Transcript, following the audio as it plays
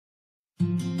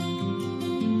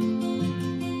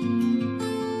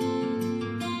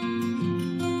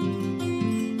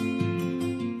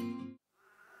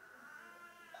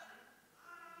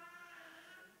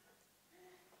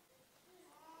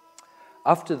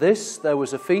After this, there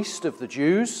was a feast of the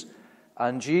Jews,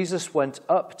 and Jesus went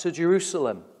up to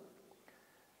Jerusalem.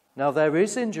 Now there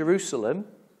is in Jerusalem,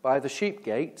 by the sheep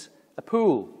gate, a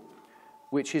pool,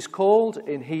 which is called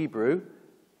in Hebrew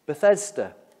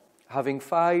Bethesda, having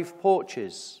 5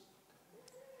 porches.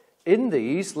 In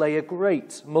these lay a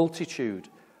great multitude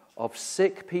of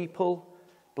sick people,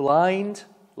 blind,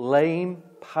 lame,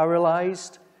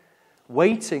 paralyzed,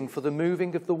 waiting for the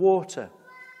moving of the water.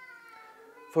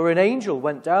 For an angel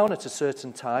went down at a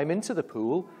certain time into the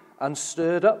pool and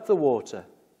stirred up the water.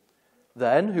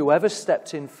 Then whoever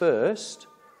stepped in first,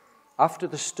 after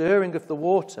the stirring of the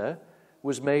water,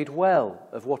 was made well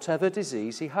of whatever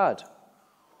disease he had.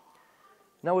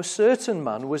 Now a certain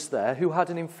man was there who had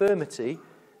an infirmity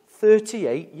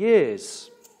 38 years.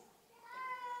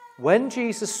 When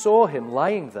Jesus saw him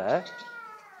lying there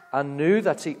and knew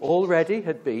that he already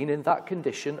had been in that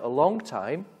condition a long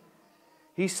time,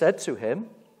 he said to him,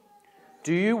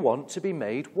 "Do you want to be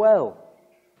made well?"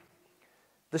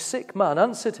 The sick man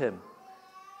answered him,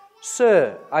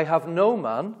 "Sir, I have no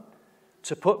man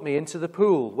to put me into the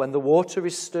pool when the water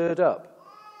is stirred up.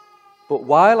 But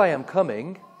while I am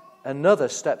coming, another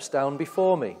steps down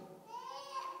before me."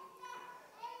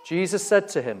 Jesus said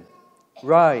to him,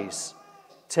 "Rise,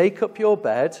 take up your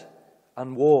bed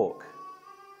and walk."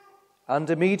 And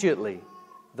immediately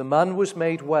the man was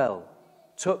made well,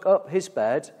 took up his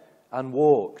bed and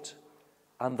walked.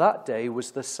 And that day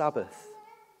was the Sabbath.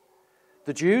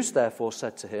 The Jews therefore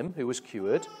said to him, who was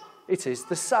cured, "It is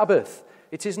the Sabbath.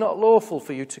 It is not lawful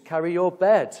for you to carry your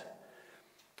bed."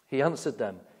 He answered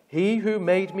them, "He who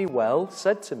made me well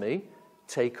said to me,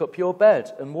 'Take up your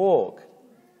bed and walk.'"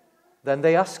 Then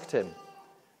they asked him,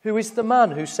 "Who is the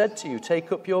man who said to you,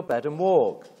 'Take up your bed and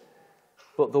walk'?"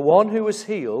 But the one who was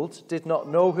healed did not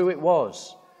know who it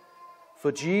was,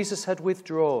 for Jesus had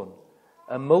withdrawn,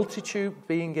 a multitude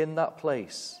being in that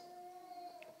place.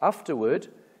 Afterward,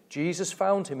 Jesus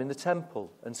found him in the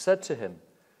temple and said to him,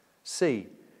 "See,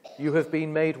 you have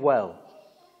been made well.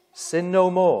 Sin no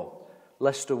more,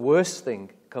 lest a worse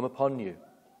thing come upon you."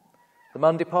 The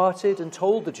man departed and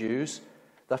told the Jews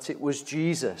that it was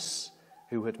Jesus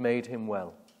who had made him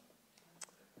well.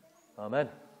 Amen.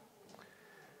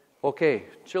 Okay,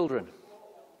 children's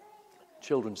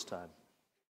time.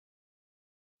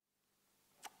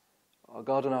 Our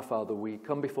God and our Father, we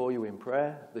come before you in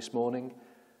prayer this morning,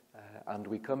 and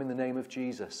we come in the name of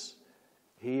Jesus.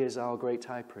 He is our great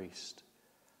high priest,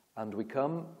 and we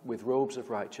come with robes of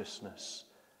righteousness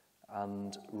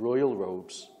and royal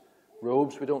robes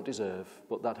we don't deserve,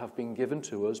 but that have been given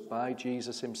to us by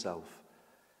Jesus himself.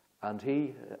 And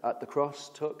he, at the cross,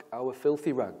 took our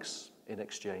filthy rags in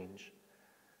exchange.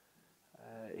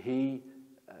 He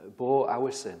bore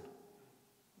our sin.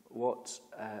 What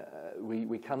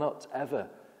we cannot ever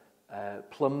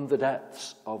plumb the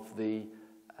depths of the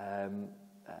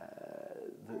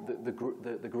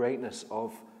greatness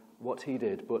of what he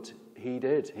did, but he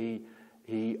did.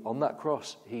 He on that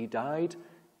cross, he died,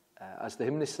 as the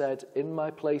hymnist said, "In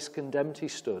my place condemned he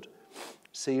stood,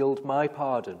 sealed my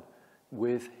pardon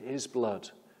with his blood."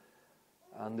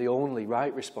 And the only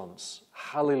right response,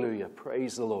 hallelujah,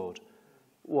 praise the Lord.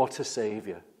 What a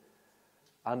Saviour.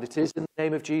 And it is in the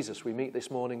name of Jesus we meet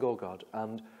this morning, O God,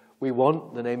 and we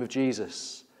want the name of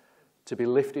Jesus to be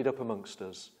lifted up amongst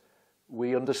us.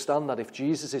 We understand that if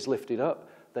Jesus is lifted up,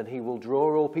 then he will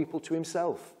draw all people to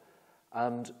himself.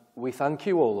 And we thank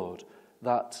you, O Lord,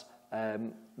 that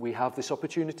we have this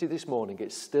opportunity this morning.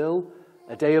 It's still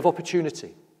a day of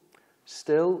opportunity,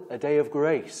 still a day of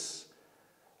grace.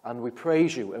 And we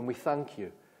praise you and we thank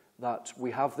you that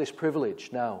we have this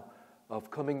privilege now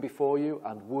of coming before you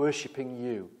and worshipping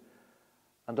you.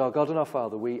 And our God and our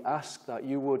Father, we ask that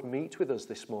you would meet with us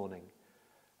this morning.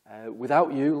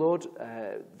 Without you, Lord,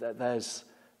 there's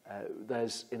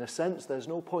in a sense, there's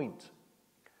no point.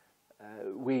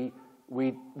 We're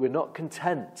not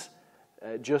content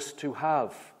just to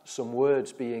have some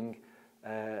words being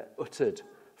uttered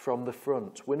from the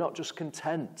front. We're not just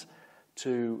content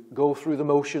to go through the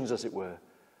motions, as it were,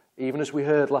 even as we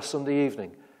heard last Sunday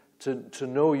evening, to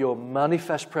know your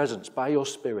manifest presence by your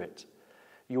Spirit.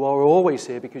 You are always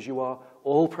here because you are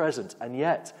all present, and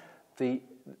yet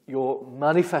your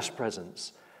manifest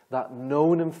presence, that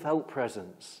known and felt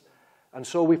presence. And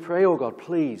so we pray, oh God,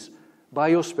 please, by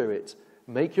your Spirit,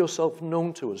 make yourself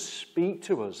known to us, speak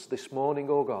to us this morning,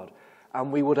 oh God.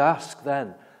 And we would ask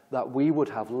then that we would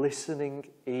have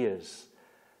listening ears,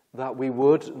 that we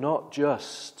would not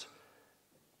just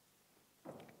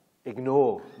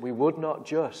ignore, we would not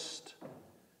just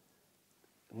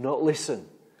not listen,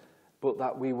 but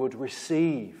that we would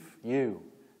receive you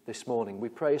this morning. We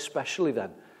pray especially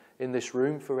then in this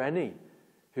room for any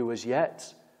who as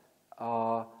yet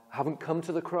haven't come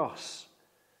to the cross.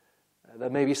 There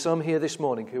may be some here this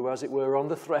morning who, as it were, are on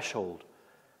the threshold,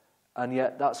 and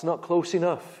yet that's not close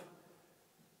enough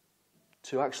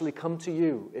to actually come to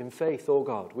you in faith, oh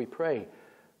God. We pray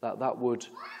that would,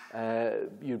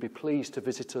 you'd be pleased to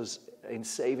visit us in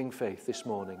saving faith this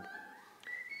morning.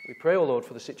 We pray, oh Lord,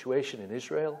 for the situation in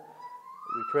Israel.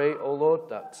 We pray, oh Lord,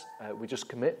 that we just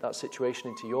commit that situation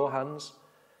into your hands.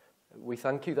 We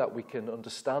thank you that we can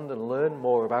understand and learn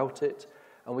more about it,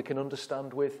 and we can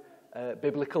understand with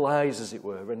biblical eyes, as it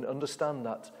were, and understand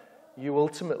that you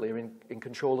ultimately are in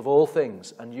control of all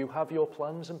things, and you have your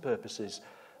plans and purposes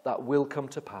that will come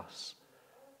to pass.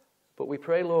 But we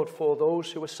pray, Lord, for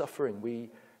those who are suffering. We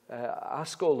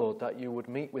ask, oh Lord, that you would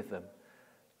meet with them.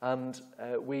 And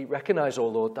we recognize, oh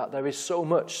Lord, that there is so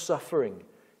much suffering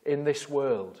in this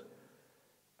world.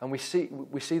 And we see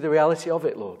the reality of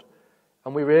it, Lord.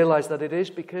 And we realize that it is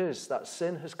because that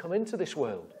sin has come into this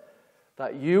world.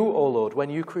 That you, oh Lord, when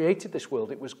you created this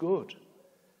world, it was good.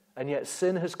 And yet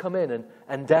sin has come in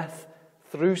and death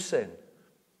through sin.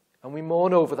 And we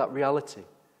mourn over that reality.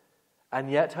 And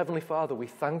yet, Heavenly Father, we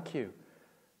thank you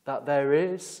that there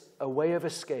is a way of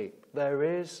escape. There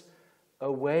is a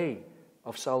way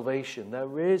of salvation.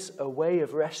 There is a way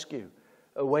of rescue.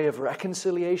 A way of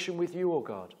reconciliation with you, O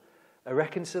God. A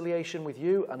reconciliation with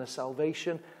you and a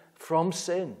salvation from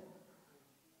sin.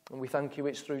 And we thank you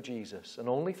it's through Jesus and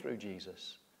only through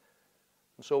Jesus.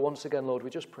 And so once again, Lord, we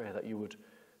just pray that you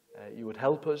would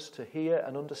help us to hear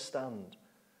and understand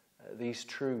these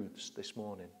truths this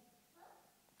morning.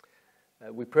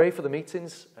 We pray for the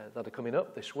meetings that are coming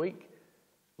up this week.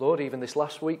 Lord, even this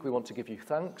last week, we want to give you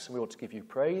thanks and we want to give you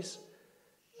praise.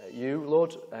 You,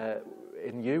 Lord,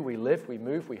 in you we live, we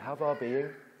move, we have our being.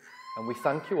 And we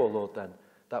thank you, O Lord, then,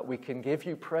 that we can give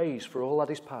you praise for all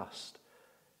that is past.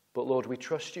 But Lord, we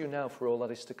trust you now for all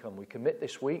that is to come. We commit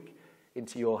this week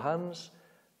into your hands.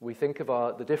 We think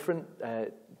of the different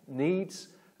needs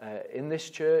in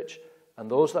this church and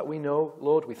those that we know.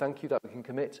 Lord, we thank you that we can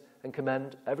commit and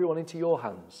commend everyone into your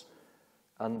hands.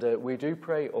 And we do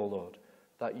pray, O Lord,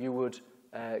 that you would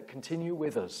continue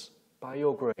with us by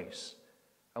your grace.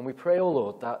 And we pray, O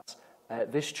Lord, that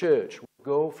this church would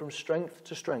go from strength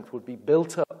to strength, would be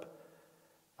built up,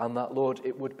 and that, Lord,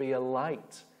 it would be a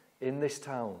light in this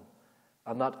town,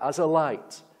 and that as a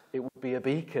light, it would be a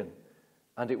beacon,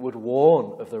 and it would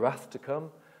warn of the wrath to come,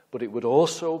 but it would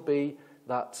also be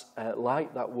that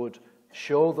light that would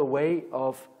show the way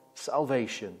of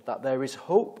salvation, that there is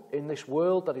hope in this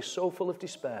world that is so full of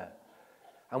despair.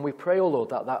 And we pray, O Lord,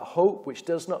 that that hope which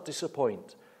does not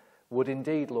disappoint would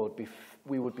indeed, Lord,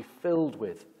 we would be filled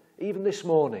with, even this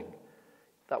morning,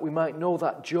 that we might know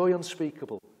that joy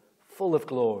unspeakable, full of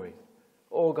glory.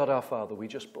 Oh God our Father, we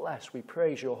just bless, we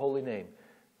praise your holy name.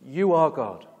 You are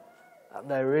God, and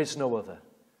there is no other.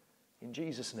 In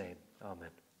Jesus' name, amen.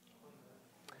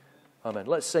 Amen.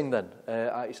 Let's sing then.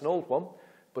 It's an old one,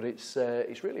 but it's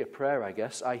really a prayer, I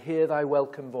guess. I hear thy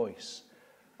welcome voice,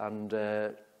 and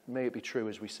may it be true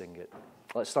as we sing it.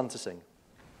 Let's stand to sing.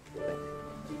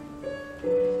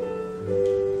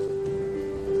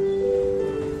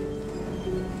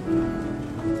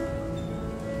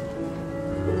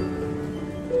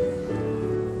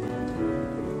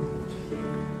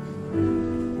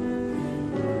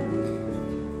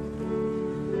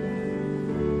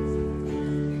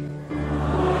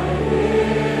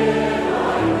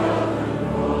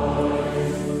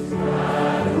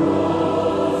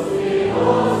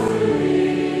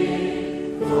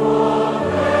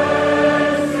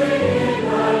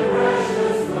 For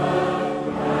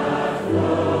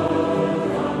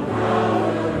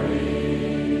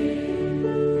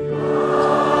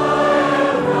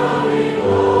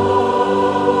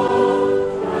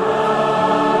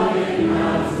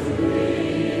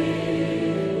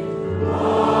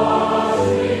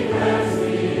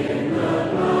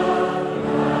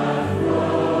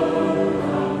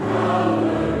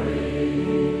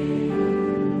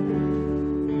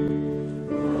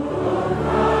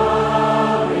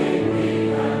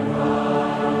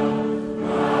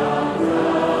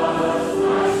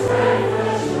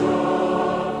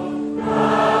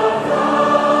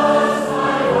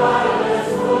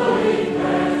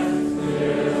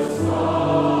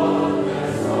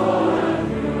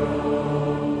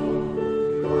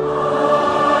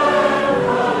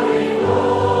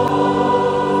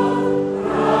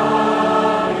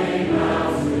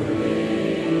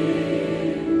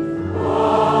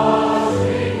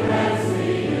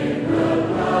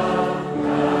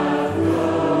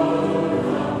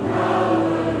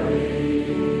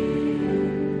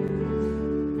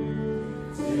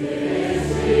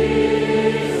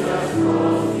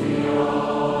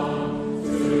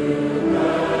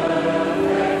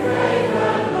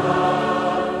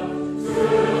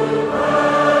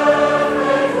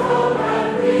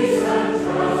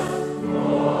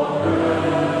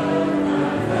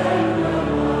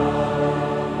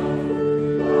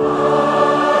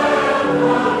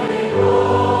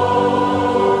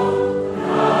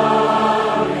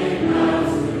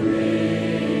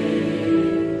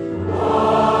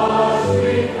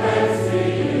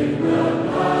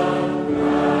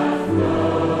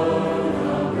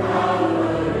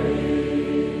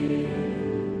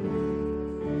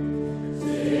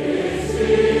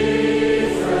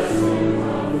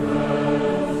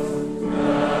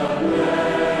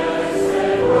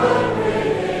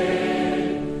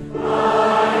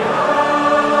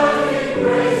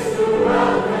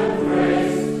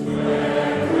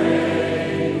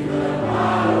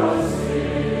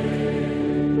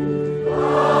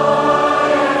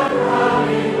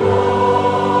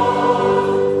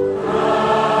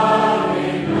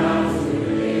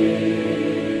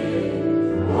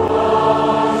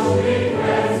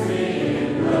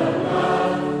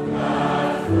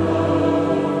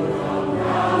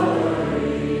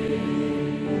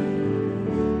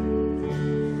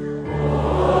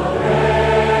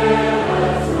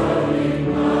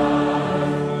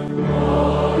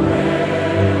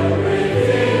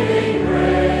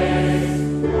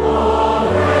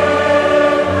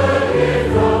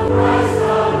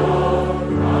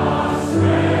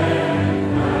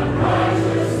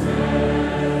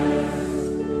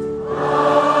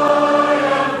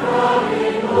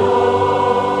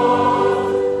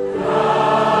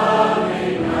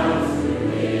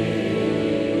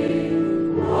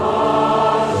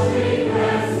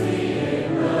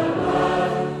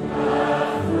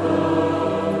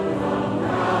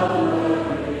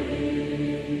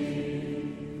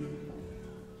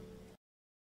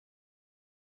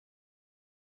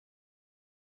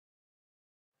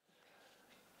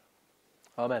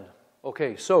Amen.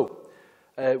 Okay, so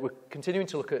we're continuing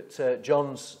to look at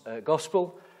John's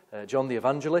Gospel, John the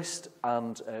Evangelist,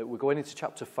 and we're going into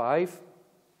chapter 5.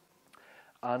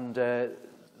 And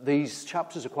these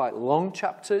chapters are quite long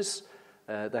chapters.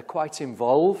 They're quite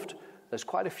involved. There's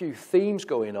quite a few themes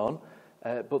going on,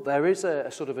 but there is a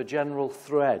sort of a general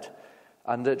thread.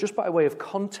 And just by way of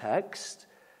context,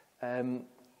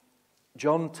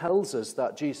 John tells us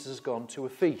that Jesus has gone to a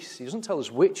feast. He doesn't tell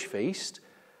us which feast.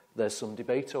 There's some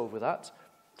debate over that.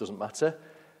 Doesn't matter.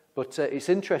 But it's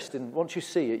interesting. Once you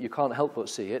see it, you can't help but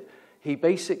see it. He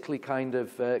basically kind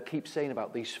of keeps saying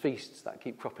about these feasts that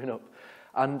keep cropping up.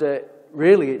 And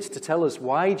really, it's to tell us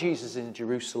why Jesus is in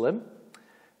Jerusalem.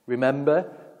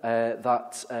 Remember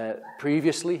that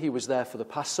previously he was there for the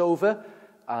Passover,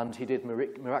 and he did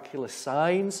miraculous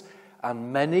signs,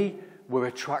 and many were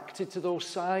attracted to those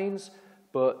signs,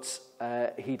 but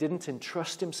he didn't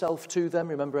entrust himself to them.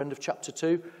 Remember, end of chapter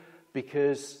 2,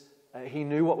 because he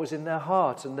knew what was in their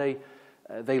heart, and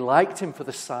they liked him for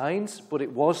the signs, but it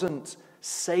wasn't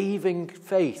saving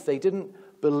faith. They didn't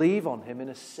believe on him in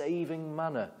a saving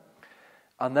manner.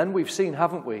 And then we've seen,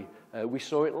 haven't we? We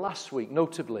saw it last week,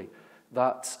 notably,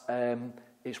 that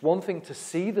it's one thing to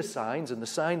see the signs, and the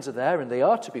signs are there, and they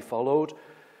are to be followed,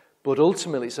 but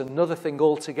ultimately it's another thing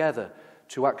altogether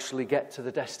to actually get to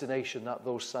the destination that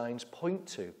those signs point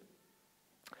to.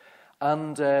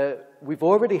 And we've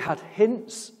already had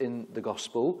hints in the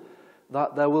gospel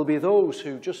that there will be those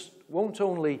who just won't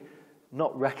only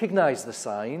not recognize the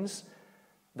signs,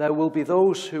 there will be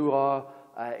those who are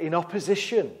in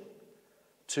opposition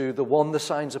to the one the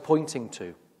signs are pointing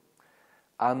to.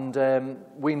 And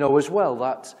we know as well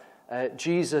that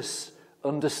Jesus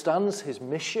understands his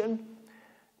mission,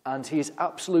 and he is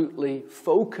absolutely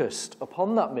focused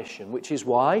upon that mission, which is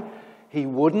why he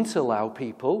wouldn't allow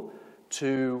people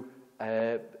to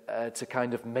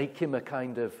kind of make him a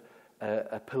kind of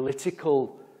a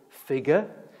political figure,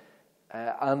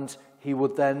 and he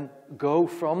would then go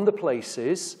from the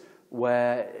places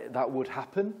where that would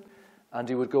happen, and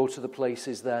he would go to the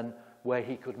places then where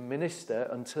he could minister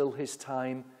until his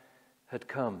time had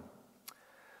come.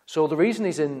 So the reason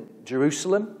he's in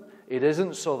Jerusalem, it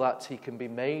isn't so that he can be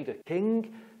made a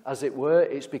king, as it were.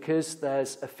 It's because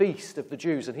there's a feast of the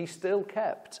Jews, and he still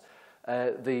kept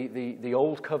the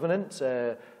old covenant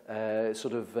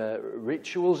sort of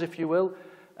rituals, if you will.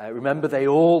 Remember, they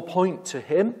all point to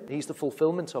him. He's the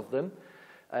fulfillment of them.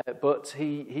 But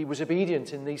he was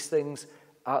obedient in these things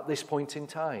at this point in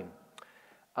time.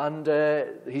 And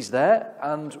he's there,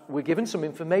 and we're given some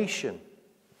information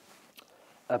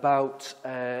about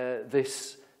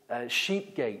this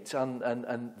sheep gate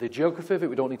and the geography of it.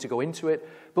 We don't need to go into it.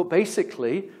 But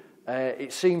basically,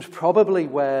 it seems probably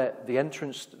where the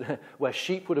entrance, where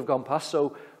sheep would have gone past,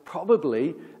 so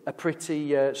probably a pretty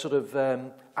sort of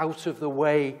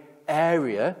out-of-the-way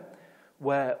area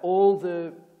where all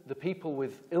the people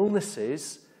with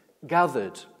illnesses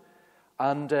gathered.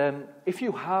 And if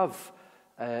you have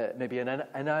maybe an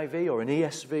NIV or an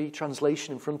ESV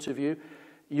translation in front of you,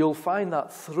 you'll find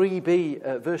that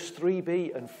verse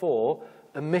 3b and 4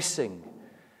 are missing.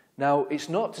 Now, it's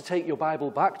not to take your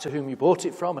Bible back to whom you bought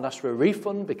it from and ask for a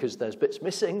refund because there's bits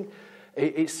missing.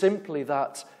 It's simply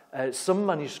that some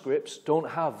manuscripts don't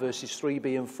have verses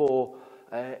 3b and 4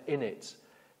 in it.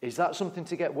 Is that something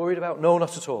to get worried about? No,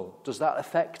 not at all. Does that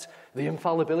affect the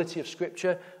infallibility of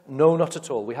Scripture? No, not at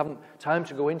all. We haven't time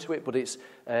to go into it, but it's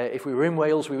if we were in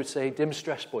Wales, we would say dim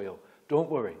stress boil. Don't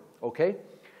worry, okay?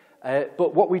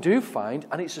 But what we do find,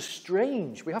 and it's a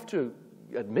strange, we have to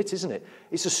admit, isn't it?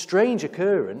 It's a strange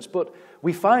occurrence, but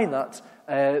we find that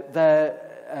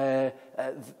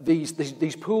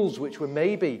these pools, which were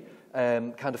maybe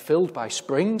kind of filled by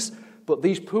springs, but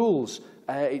these pools,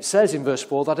 it says in verse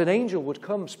 4 that an angel would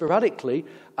come sporadically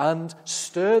and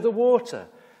stir the water,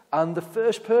 and the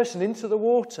first person into the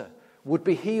water would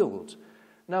be healed.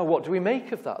 Now, what do we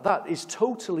make of that? That is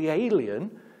totally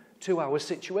alien to our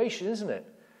situation, isn't it?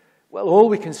 Well, all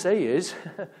we can say is,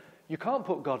 you can't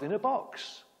put God in a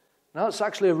box. Now, that's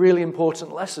actually a really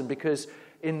important lesson, because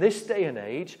in this day and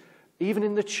age, even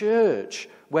in the church,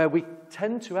 where we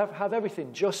tend to have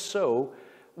everything just so,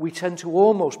 we tend to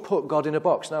almost put God in a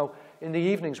box. Now, in the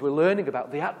evenings, we're learning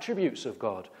about the attributes of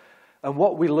God. And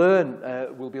what we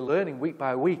we'll be learning week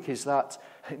by week, is that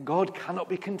God cannot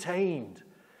be contained.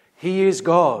 He is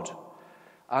God.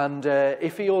 And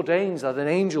if he ordains that an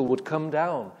angel would come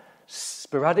down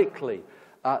sporadically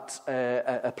at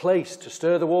a place to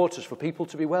stir the waters for people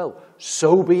to be well,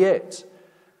 so be it.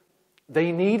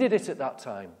 They needed it at that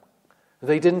time.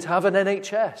 They didn't have an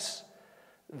NHS.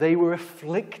 They were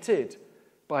afflicted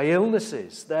by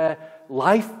illnesses. Their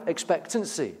life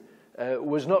expectancy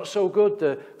was not so good,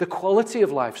 the quality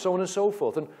of life, so on and so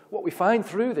forth. And what we find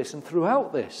through this and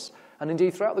throughout this, and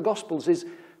indeed throughout the Gospels, is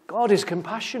God is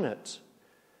compassionate.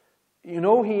 You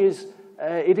know, He is.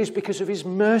 It is because of His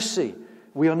mercy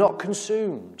we are not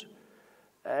consumed.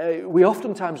 We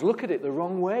oftentimes look at it the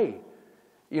wrong way.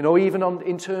 You know, even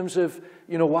in terms of,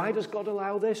 you know, why does God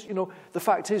allow this? You know, the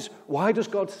fact is, why does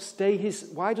God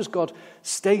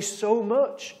stay so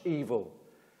much evil?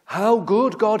 How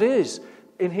good God is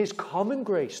in His common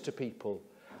grace to people.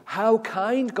 How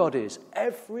kind God is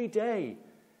every day.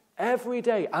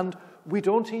 And we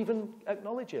don't even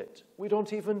acknowledge it. We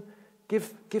don't even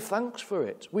give thanks for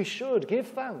it. We should give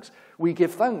thanks. We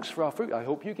give thanks for our fruit. I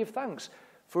hope you give thanks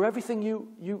for everything you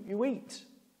eat.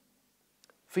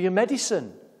 For your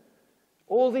medicine.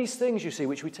 All these things, you see,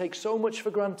 which we take so much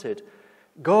for granted.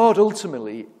 God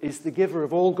ultimately is the giver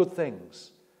of all good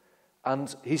things.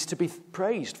 And He's to be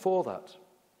praised for that.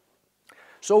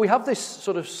 So we have this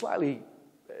sort of slightly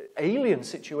alien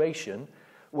situation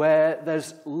where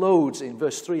there's loads, in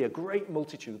verse 3, a great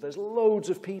multitude. There's loads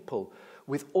of people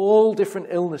with all different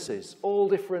illnesses, all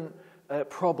different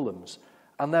problems.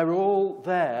 And they're all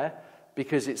there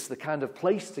because it's the kind of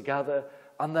place to gather,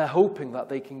 and they're hoping that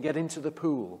they can get into the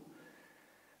pool.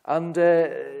 And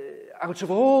out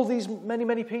of all these many,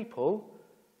 many people,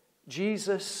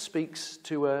 Jesus speaks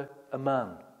to a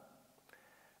man.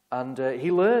 And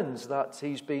he learns that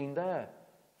he's been there.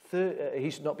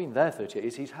 He's not been there 38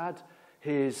 years. He's had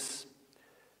his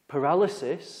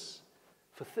paralysis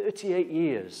for 38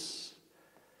 years.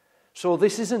 So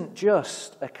this isn't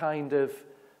just a kind of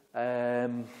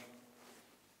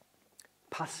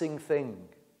passing thing.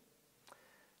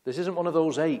 This isn't one of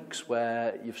those aches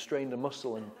where you've strained a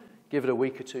muscle and give it a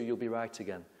week or two, you'll be right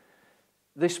again.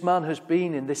 This man has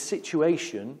been in this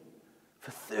situation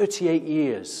for 38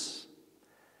 years.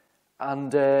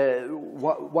 And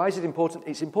why is it important?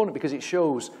 It's important because it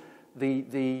shows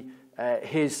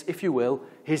his, if you will,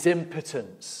 his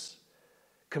impotence.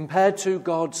 Compared to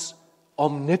God's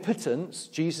omnipotence,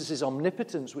 Jesus'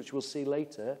 omnipotence, which we'll see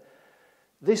later,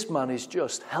 this man is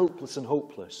just helpless and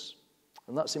hopeless.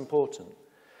 And that's important.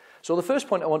 So the first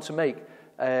point I want to make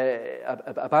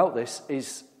about this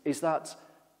is that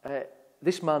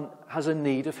this man has a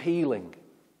need of healing.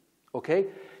 Okay?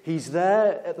 He's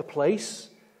there at the place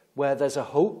where there's a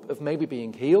hope of maybe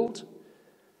being healed.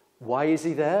 Why is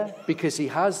he there? Because he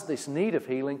has this need of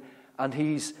healing, and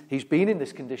he's been in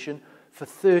this condition for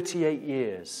 38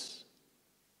 years.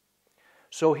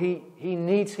 So he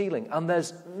needs healing, and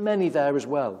there's many there as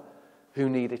well who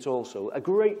need it also. A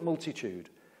great multitude,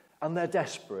 and they're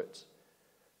desperate.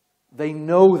 They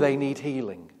know they need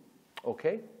healing.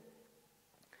 Okay?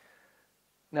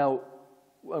 Now,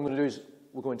 what I'm going to do is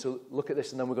we're going to look at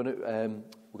this, and then we're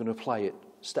going to apply it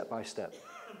step by step.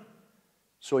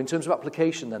 So in terms of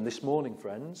application then, this morning,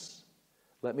 friends,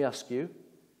 let me ask you,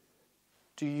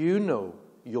 do you know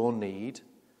your need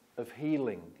of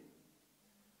healing?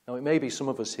 Now, it may be some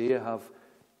of us here have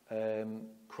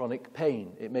chronic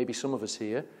pain. It may be some of us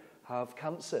here have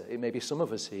cancer. It may be some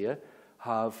of us here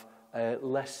have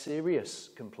less serious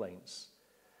complaints.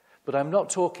 But I'm not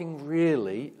talking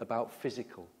really about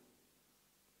physical.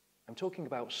 I'm talking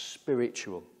about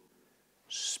spiritual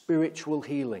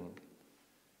healing.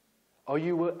 Are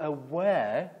you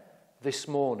aware this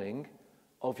morning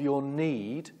of your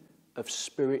need of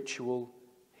spiritual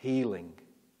healing?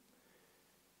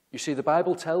 You see, the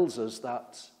Bible tells us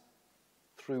that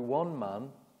through one man,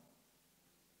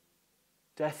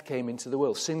 death came into the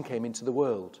world, sin came into the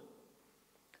world.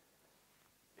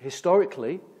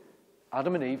 Historically,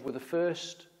 Adam and Eve were the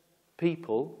first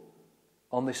people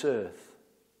on this earth.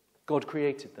 God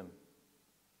created them.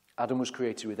 Adam was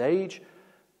created with age,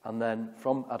 and then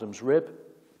from Adam's rib,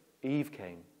 Eve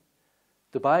came.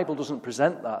 The Bible doesn't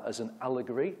present that as an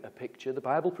allegory, a picture. The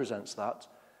Bible presents that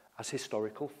as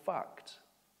historical fact.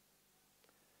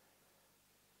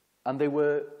 And they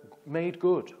were made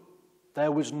good.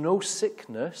 There was no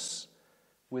sickness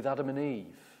with Adam and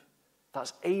Eve.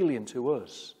 That's alien to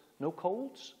us. No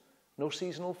colds, no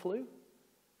seasonal flu.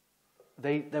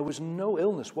 There was no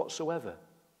illness whatsoever.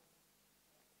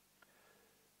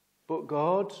 But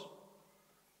God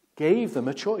gave them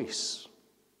a choice.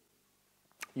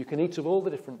 You can eat of all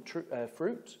the different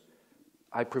fruit.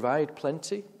 I provide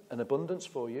plenty and abundance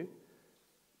for you.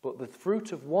 But the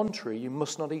fruit of one tree you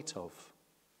must not eat of.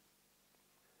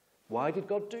 Why did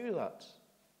God do that?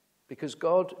 Because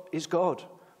God is God.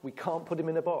 We can't put him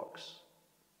in a box.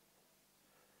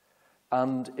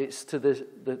 And it's to the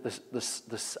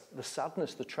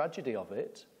sadness, the tragedy of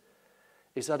it,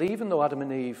 is that even though Adam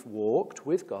and Eve walked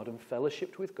with God and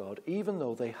fellowshiped with God, even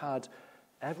though they had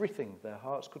everything their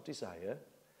hearts could desire,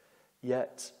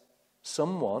 yet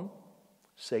someone,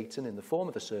 Satan in the form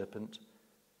of the serpent,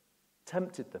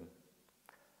 tempted them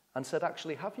and said,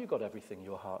 actually, have you got everything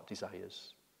your heart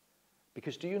desires?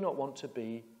 Because do you not want to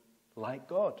be like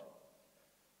God?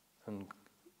 And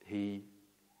he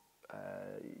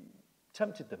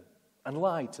tempted them and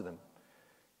lied to them.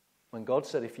 When God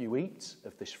said, if you eat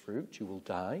of this fruit, you will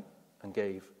die, and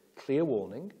gave clear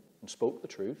warning and spoke the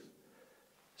truth,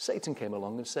 Satan came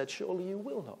along and said, surely you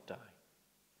will not die.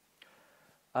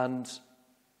 And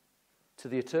to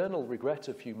the eternal regret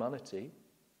of humanity,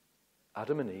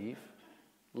 Adam and Eve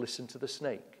listened to the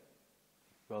snake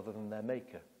rather than their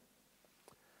maker.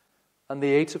 And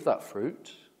they ate of that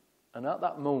fruit, and at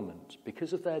that moment,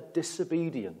 because of their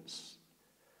disobedience,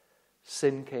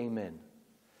 sin came in.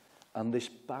 And this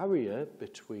barrier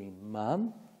between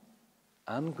man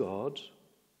and God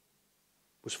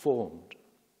was formed.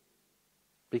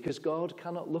 Because God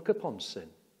cannot look upon sin.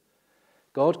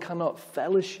 God cannot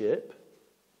fellowship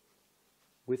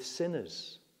with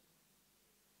sinners.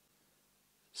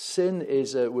 Sin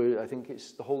is, I think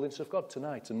it's the holiness of God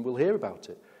tonight, and we'll hear about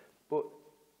it.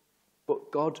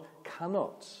 But God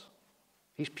cannot.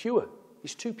 He's pure.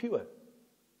 He's too pure.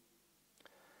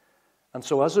 And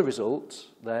so as a result,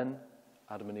 then,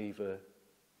 Adam and Eve are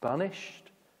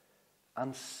banished,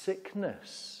 and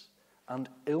sickness and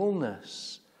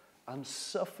illness and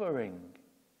suffering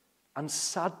and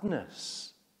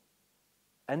sadness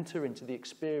enter into the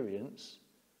experience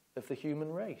of the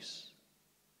human race.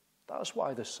 That's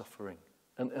why there's suffering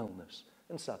and illness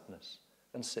and sadness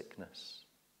and sickness.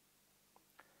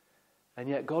 And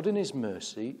yet God in his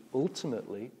mercy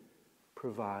ultimately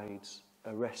provides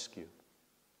a rescue.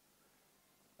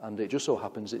 And it just so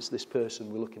happens it's this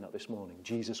person we're looking at this morning,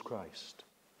 Jesus Christ.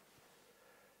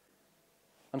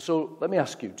 And so let me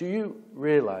ask you, do you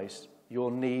realize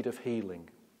your need of healing?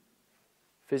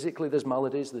 Physically there's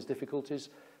maladies, there's difficulties,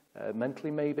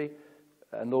 mentally maybe,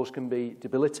 and those can be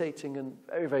debilitating and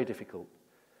very, very difficult.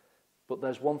 But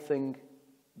there's one thing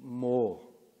more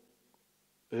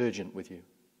urgent with you,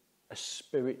 a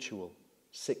spiritual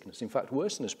sickness. In fact,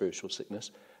 worse than a spiritual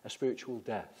sickness, a spiritual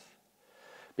death.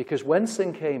 Because when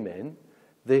sin came in,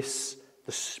 the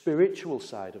spiritual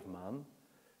side of man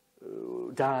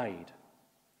died.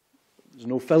 There's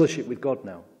no fellowship with God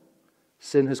now.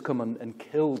 Sin has come and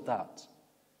killed that.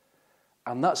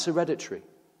 And that's hereditary.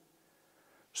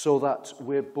 So that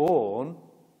we're born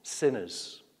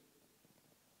sinners.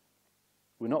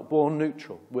 We're not born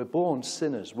neutral. We're born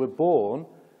sinners. We're born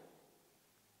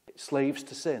slaves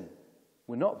to sin.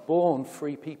 We're not born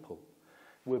free people.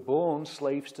 We're born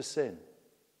slaves to sin.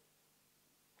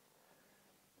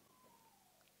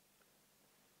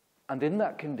 And in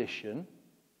that condition,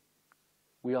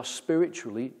 we are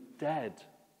spiritually dead.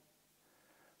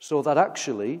 So that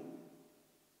actually,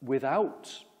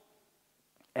 without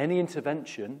any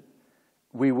intervention,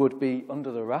 we would be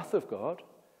under the wrath of God,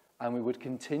 and we would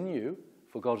continue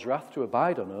for God's wrath to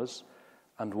abide on us.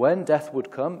 And when death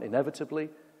would come, inevitably,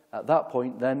 at that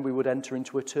point, then we would enter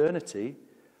into eternity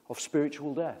of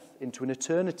spiritual death, into an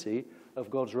eternity of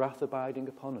God's wrath abiding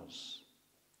upon us.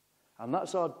 And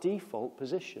that's our default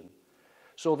position.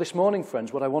 So this morning,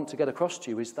 friends, what I want to get across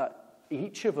to you is that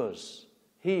each of us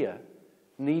here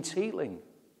needs healing.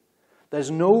 There's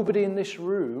nobody in this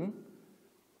room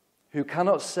who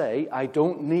cannot say, I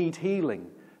don't need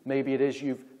healing. Maybe it is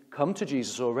you've come to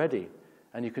Jesus already,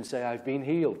 and you can say, I've been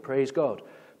healed, praise God.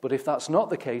 But if that's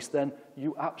not the case, then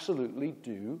you absolutely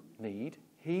do need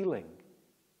healing.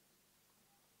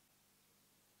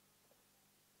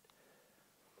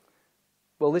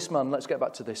 Well, this man, let's get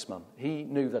back to this man. He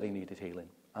knew that he needed healing.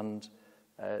 And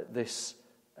this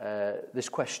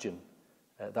question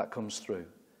that comes through.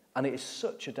 And it is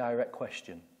such a direct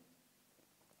question.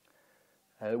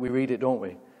 We read it, don't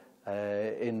we?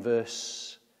 In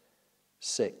verse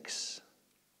 6.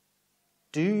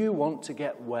 Do you want to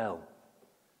get well?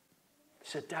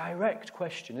 It's a direct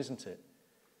question, isn't it?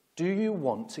 Do you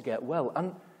want to get well?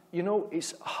 And, you know,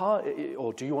 it's hard.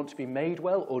 Or do you want to be made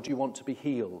well, or do you want to be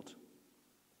healed?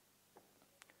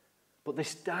 But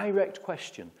this direct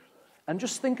question, and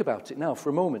just think about it now for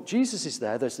a moment. Jesus is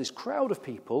there, there's this crowd of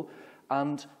people,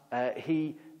 and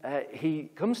he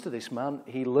comes to this man,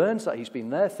 he learns that he's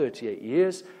been there 38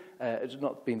 years,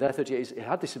 not been there 38 years, he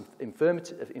had this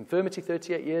infirmity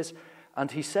 38 years,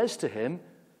 and he says to him,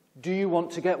 do you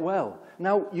want to get well?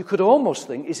 Now, you could almost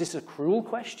think, is this a cruel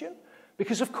question?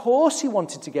 Because of course he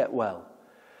wanted to get well.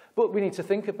 But we need to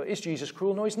think about, is Jesus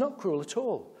cruel? No, he's not cruel at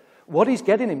all. What he's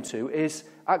getting him to is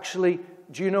actually,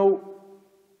 do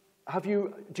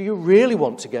you really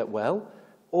want to get well?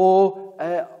 Or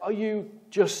are you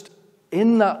just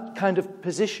in that kind of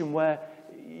position where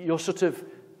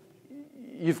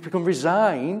you've become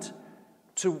resigned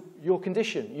to your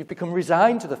condition. You've become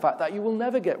resigned to the fact that you will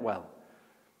never get well.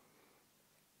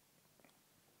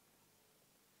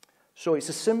 So it's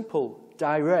a simple,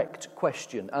 direct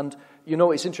question. And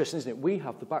it's interesting, isn't it? We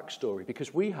have the backstory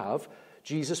because we have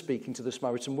Jesus speaking to the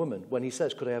Samaritan woman when he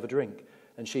says, "Could I have a drink?"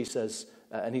 And she says,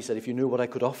 and he said, "If you knew what I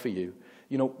could offer you."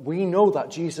 We know that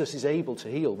Jesus is able to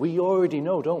heal. We already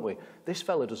know, don't we? This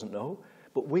fella doesn't know,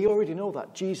 but we already know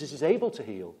that Jesus is able to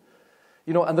heal.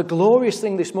 And the glorious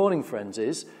thing this morning, friends,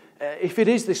 is if it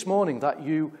is this morning that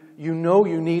you know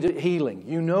you need healing,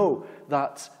 you know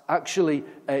that actually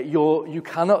you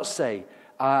cannot say,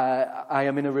 I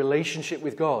am in a relationship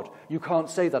with God. You can't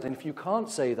say that. And if you can't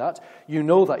say that, you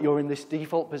know that you're in this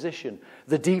default position.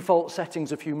 The default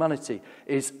settings of humanity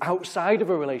is outside of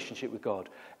a relationship with God,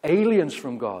 aliens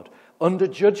from God, under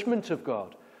judgment of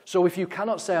God. So if you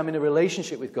cannot say I'm in a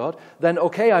relationship with God, then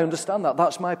okay, I understand that.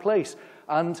 That's my place.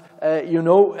 And,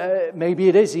 maybe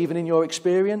it is, even in your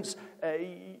experience,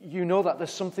 you know that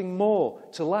there's something more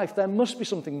to life. There must be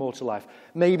something more to life.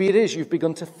 Maybe it is you've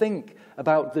begun to think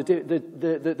about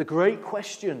the great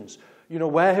questions.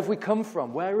 Where have we come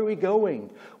from? Where are we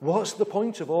going? What's the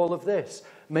point of all of this?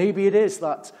 Maybe it is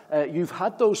that you've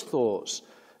had those thoughts.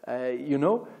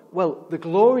 Well, the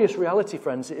glorious reality,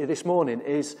 friends, this morning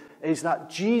is that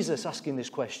Jesus asking this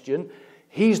question,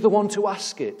 he's the one to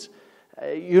ask it.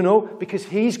 Because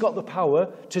he's got the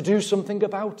power to do something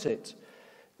about it.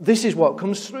 This is what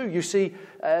comes through. You see,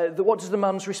 what is the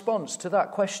man's response to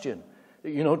that question?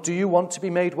 Do you want to be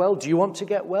made well? Do you want to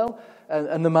get well?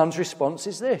 And the man's response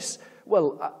is this: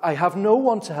 well, I have no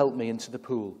one to help me into the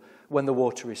pool when the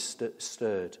water is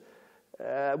stirred.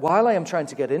 While I am trying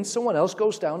to get in, someone else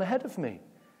goes down ahead of me.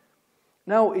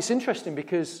 Now, it's interesting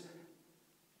because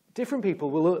different people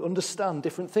will understand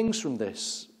different things from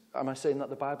this. Am I saying that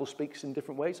the Bible speaks in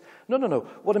different ways? No.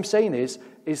 What I'm saying is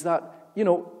that,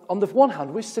 on the one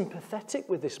hand, we're sympathetic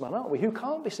with this man, aren't we? Who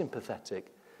can't be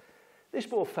sympathetic? This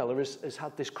poor fella has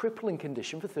had this crippling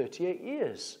condition for 38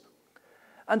 years.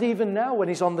 And even now, when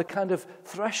he's on the kind of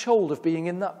threshold of being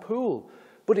in that pool,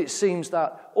 but it seems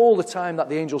that all the time that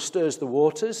the angel stirs the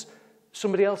waters,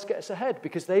 somebody else gets ahead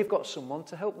because they've got someone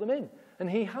to help them in, and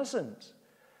he hasn't.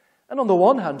 And on the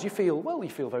one hand, you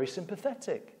feel very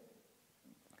sympathetic.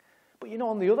 But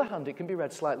on the other hand, it can be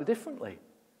read slightly differently.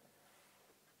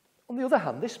 On the other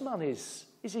hand, this man is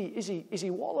he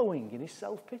wallowing in his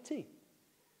self-pity?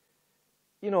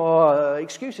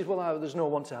 Excuses, well, there's no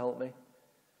one to help me.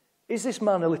 Is this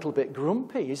man a little bit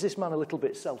grumpy? Is this man a little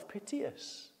bit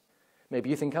self-piteous? Maybe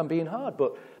you think I'm being hard,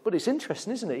 but it's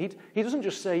interesting, isn't it? He doesn't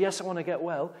just say, yes, I want to get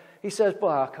well. He says, but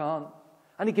I can't.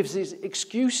 And he gives his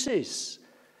excuses,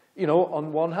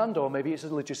 on one hand, or maybe it's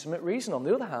a legitimate reason. On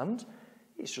the other hand,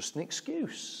 it's just an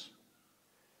excuse.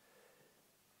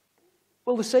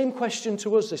 Well, the same question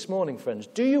to us this morning, friends.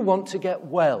 Do you want to get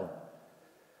well?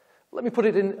 Let me put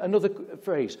it in another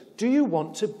phrase. Do you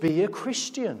want to be a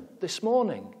Christian this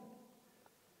morning?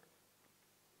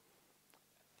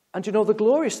 And the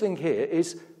glorious thing here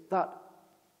is that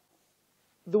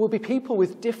there will be people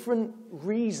with different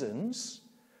reasons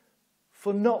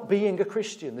for not being a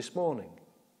Christian this morning.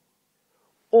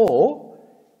 Or,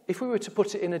 if we were to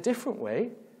put it in a different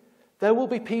way, there will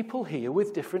be people here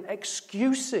with different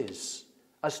excuses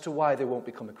as to why they won't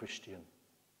become a Christian.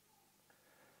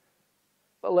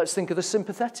 Well, let's think of the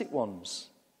sympathetic ones.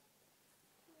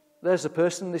 There's a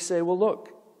person, they say, well,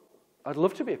 look, I'd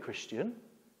love to be a Christian,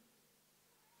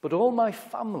 but all my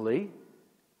family,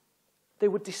 they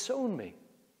would disown me.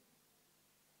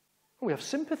 We have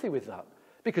sympathy with that,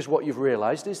 because what you've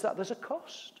realized is that there's a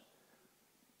cost.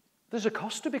 There's a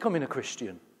cost to becoming a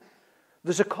Christian.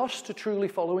 There's a cost to truly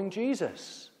following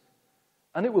Jesus.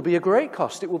 And it will be a great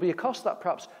cost. It will be a cost that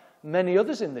perhaps many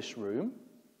others in this room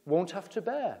won't have to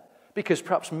bear, because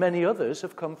perhaps many others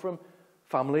have come from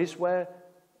families where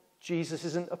Jesus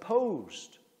isn't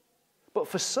opposed. But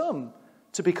for some,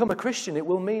 to become a Christian, it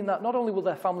will mean that not only will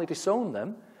their family disown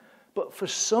them, but for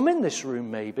some in this room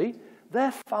maybe,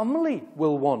 their family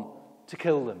will want to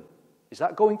kill them. Is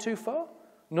that going too far?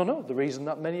 No. The reason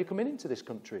that many are coming into this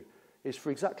country is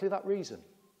for exactly that reason.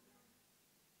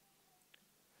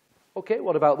 Okay,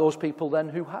 what about those people then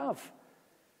who have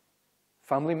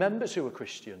family members who are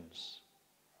Christians?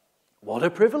 What a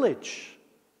privilege,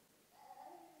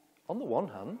 on the one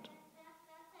hand.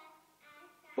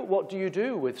 But what do you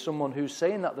do with someone who's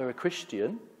saying that they're a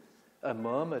Christian, a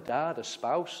mum, a dad, a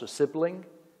spouse, a sibling,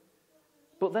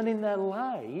 but then in their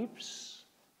lives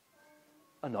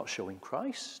are not showing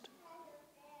Christ?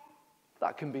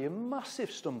 That can be a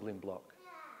massive stumbling block.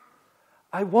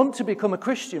 I want to become a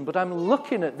Christian, but I'm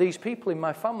looking at these people in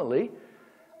my family,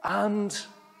 and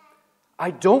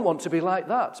I don't want to be like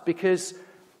that, because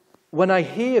when I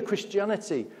hear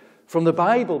Christianity from the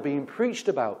Bible being preached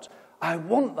about, I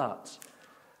want that.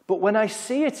 But when I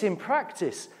see it in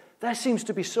practice, there seems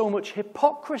to be so much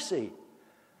hypocrisy.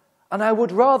 And I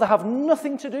would rather have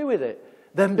nothing to do with it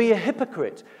than be a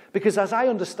hypocrite. Because as I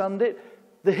understand it,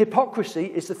 the hypocrisy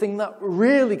is the thing that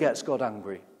really gets God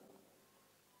angry.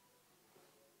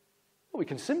 Well, we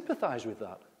can sympathize with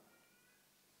that.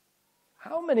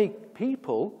 How many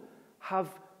people have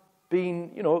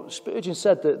been, Spurgeon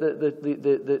said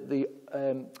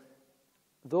that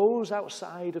those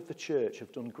outside of the church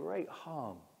have done great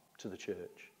harm to the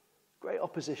church, great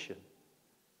opposition,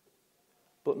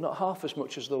 but not half as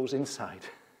much as those inside.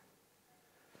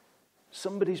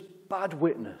 Somebody's bad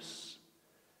witness,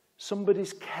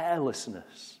 somebody's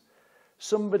carelessness,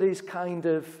 somebody's kind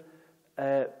of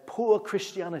poor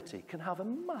Christianity can have a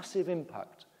massive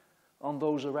impact on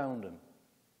those around them.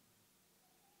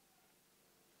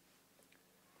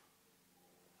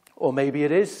 Or maybe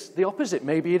it is the opposite.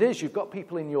 Maybe it is you've got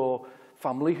people in your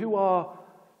family who are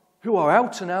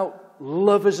out and out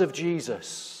lovers of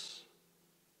Jesus.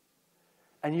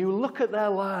 And you look at their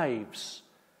lives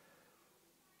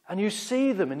and you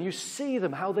see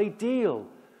them how they deal.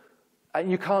 And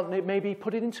you can't maybe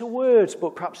put it into words,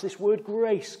 but perhaps this word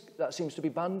grace that seems to be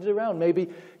bandied around, maybe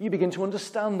you begin to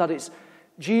understand that it's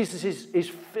Jesus is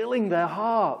filling their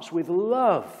hearts with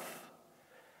love.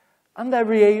 And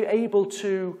they're able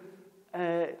to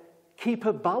keep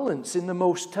a balance in the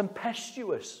most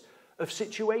tempestuous of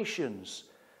situations.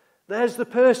 There's the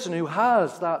person who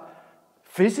has that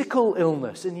physical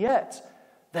illness, and yet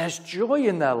there's joy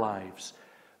in their lives.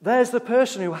 There's the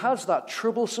person who has that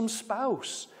troublesome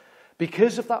spouse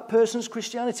because of that person's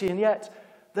Christianity, and yet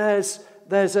there's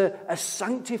a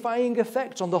sanctifying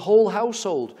effect on the whole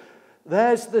household.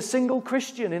 There's the single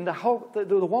Christian the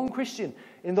one Christian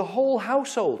in the whole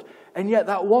household, and yet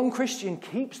that one Christian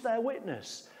keeps their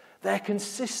witness. They're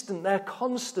consistent, they're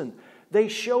constant. They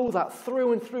show that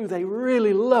through and through they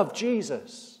really love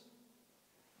Jesus.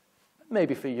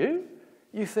 Maybe for you,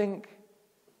 you think,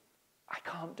 I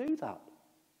can't do that.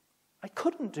 I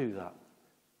couldn't do that.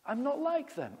 I'm not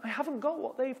like them. I haven't got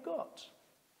what they've got.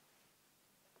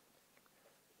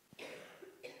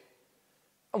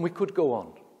 And we could go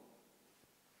on.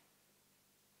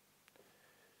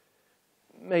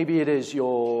 Maybe it is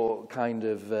you're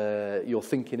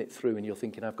thinking it through and you're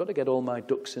thinking, I've got to get all my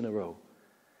ducks in a row.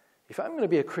 If I'm going to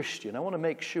be a Christian, I want to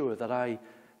make sure that I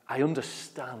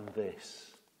understand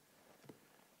this.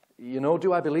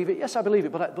 Do I believe it? Yes, I believe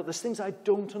it, but there's things I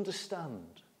don't understand.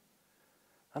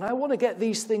 And I want to get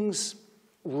these things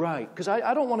right, because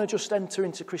I don't want to just enter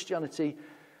into Christianity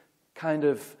kind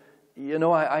of,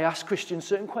 I ask Christians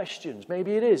certain questions.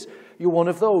 Maybe it is you're one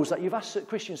of those that you've asked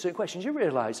Christians certain questions, you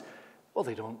realize, well,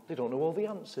 they don't know all the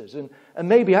answers. And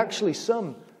maybe actually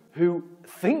some who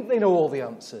think they know all the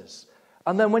answers.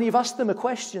 And then when you've asked them a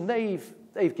question,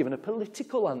 they've given a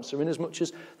political answer in as much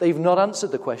as they've not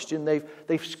answered the question,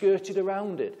 they've skirted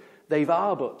around it.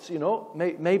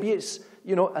 Maybe it's,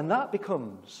 and that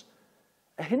becomes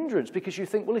a hindrance, because you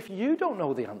think, well, if you don't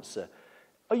know the answer,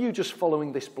 are you just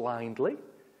following this blindly?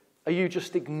 Are you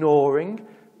just ignoring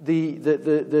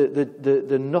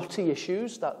the knotty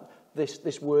issues that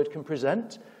this word can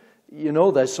present?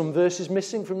 There's some verses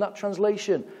missing from that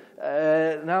translation.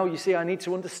 Now, you see, I need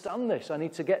to understand this. I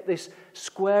need to get this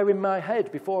square in my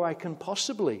head before I can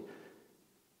possibly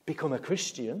become a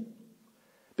Christian.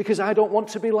 Because I don't want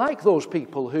to be like those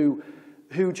people who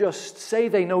just say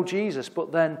they know Jesus,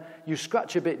 but then you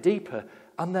scratch a bit deeper,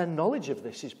 and their knowledge of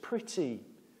this is pretty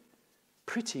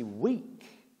weak.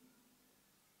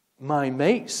 My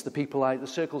mates, the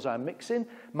circles I mix in,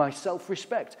 my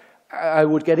self-respect, I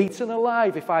would get eaten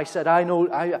alive if I said,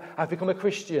 I've become a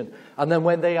Christian. And then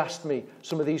when they asked me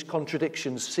some of these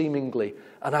contradictions seemingly,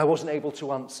 and I wasn't able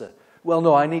to answer, well,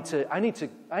 no, I need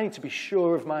to be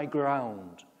sure of my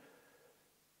ground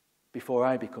before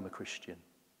I become a Christian.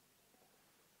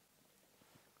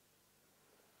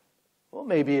 Or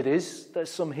maybe it is there's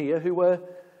some here who are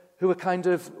kind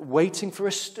of waiting for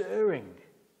a stirring.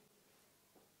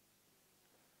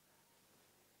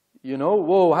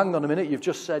 Whoa, hang on a minute, you've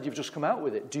just said you've just come out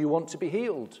with it. Do you want to be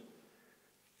healed?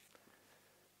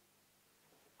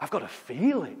 I've got to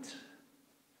feel it.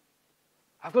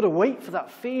 I've got to wait for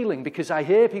that feeling, because I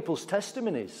hear people's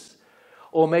testimonies.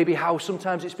 Or maybe how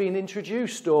sometimes it's been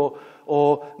introduced, or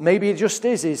maybe it just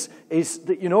is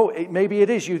that, maybe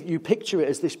it is, you picture it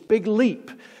as this big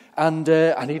leap, and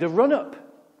I need a run-up.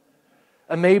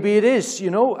 And maybe it is,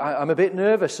 I'm a bit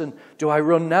nervous. And do I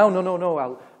run now? No,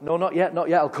 not yet.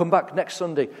 I'll come back next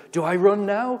Sunday. Do I run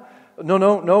now?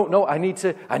 No. I need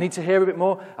to hear a bit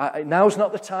more. Now's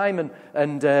not the time.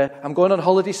 And I'm going on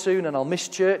holiday soon, and I'll miss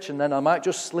church, and then I might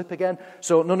just slip again.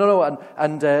 So no.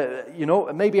 And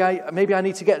maybe I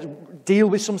need to deal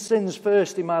with some sins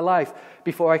first in my life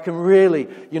before I can really,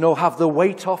 have the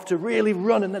weight off to really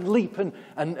run and then leap, and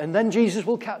then Jesus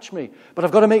will catch me. But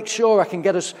I've got to make sure I can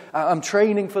I'm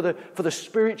training for the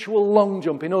spiritual long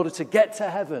jump in order to get to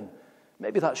heaven.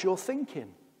 Maybe that's your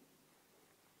thinking.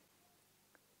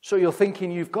 So you're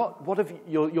thinking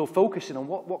you're focusing on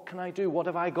what can I do? What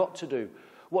have I got to do?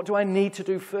 What do I need to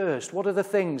do first? What are the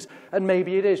things? And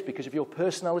maybe it is because of your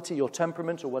personality, your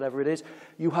temperament, or whatever it is,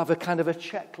 you have a kind of a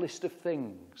checklist of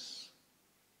things.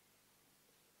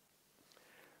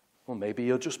 Or maybe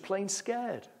you're just plain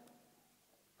scared.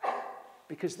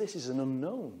 Because this is an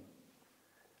unknown.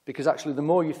 Because actually the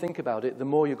more you think about it, the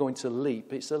more you're going to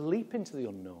leap. It's a leap into the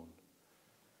unknown.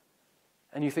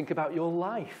 And you think about your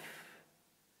life.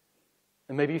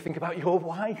 And maybe you think about your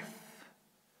wife.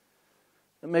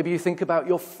 And maybe you think about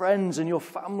your friends and your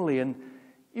family. And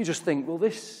you just think, well,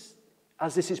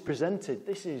 as this is presented,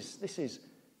 this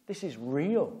is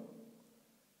real.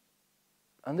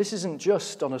 And this isn't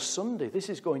just on a Sunday. This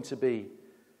is going to be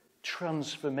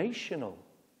transformational.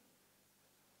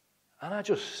 And I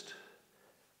just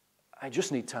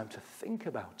need time to think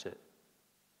about it.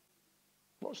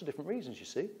 Lots of different reasons, you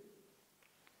see.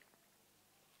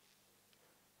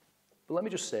 But let me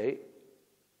just say,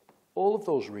 all of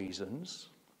those reasons,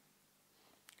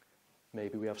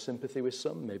 maybe we have sympathy with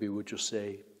some, maybe we would just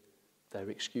say they're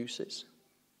excuses.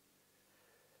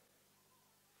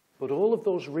 But all of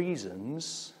those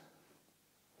reasons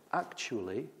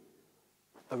actually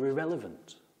are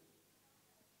irrelevant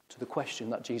to the question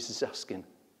that Jesus is asking.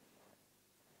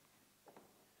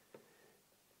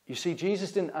 You see,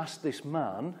 Jesus didn't ask this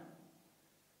man,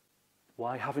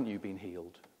 why haven't you been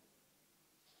healed?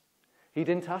 He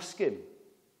didn't ask him,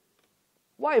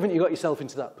 why haven't you got yourself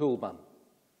into that pool, man?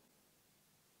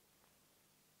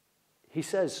 He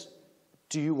says,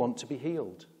 do you want to be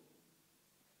healed?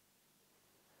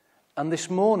 And this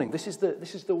morning, this is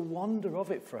the wonder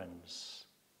of it, friends.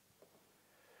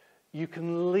 You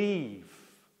can leave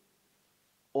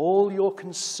all your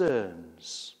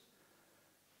concerns,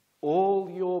 all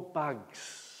your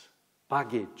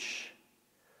baggage,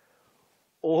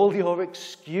 all your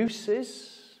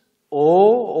excuses,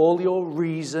 or all your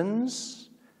reasons,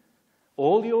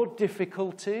 all your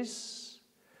difficulties,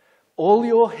 all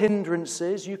your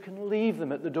hindrances, you can leave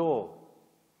them at the door.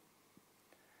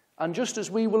 And just as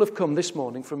we will have come this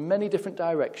morning from many different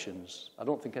directions, I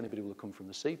don't think anybody will have come from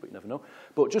the sea, but you never know,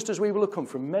 but just as we will have come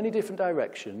from many different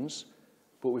directions,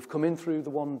 but we've come in through the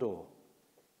one door.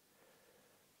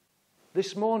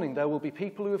 This morning there will be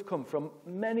people who have come from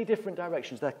many different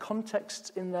directions. Their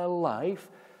contexts in their life,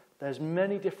 there's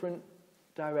many different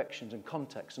directions and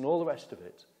contexts and all the rest of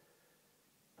it.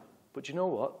 But you know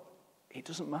what? It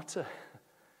doesn't matter.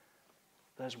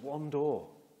 There's one door.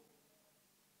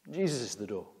 Jesus is the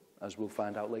door, as we'll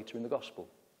find out later in the gospel.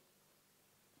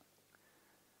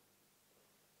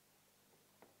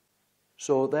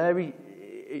 So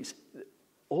it's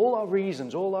all our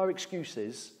reasons, all our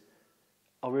excuses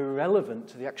are irrelevant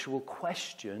to the actual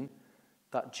question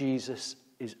that Jesus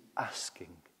is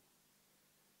asking.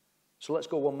 So let's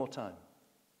go one more time.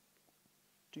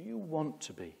 Do you want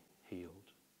to be healed?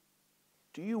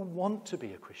 Do you want to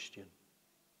be a Christian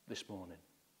this morning?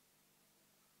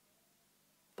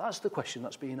 That's the question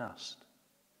that's being asked.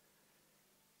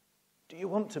 Do you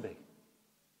want to be?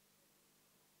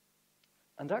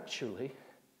 And actually,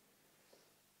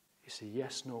 it's a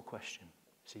yes-no question.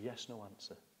 It's a yes-no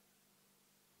answer.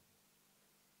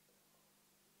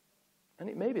 And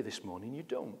it may be this morning you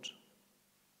don't.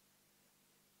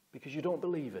 Because you don't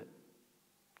believe it.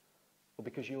 Or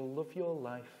because you'll love your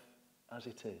life as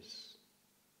it is.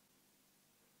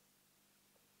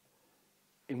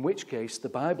 In which case, the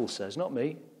Bible says, not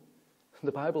me,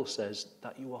 the Bible says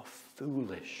that you are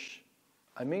foolish.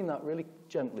 I mean that really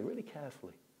gently, really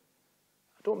carefully.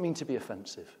 I don't mean to be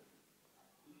offensive.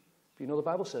 But you know, the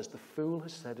Bible says, the fool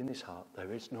has said in his heart,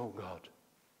 there is no God.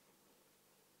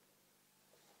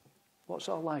 What's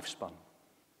our lifespan?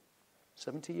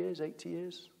 70 years, 80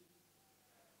 years?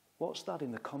 What's that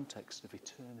in the context of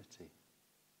eternity?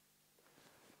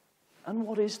 And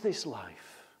what is this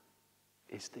life?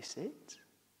 Is this it?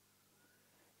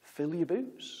 Fill your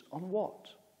boots. On what?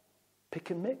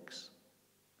 Pick and mix.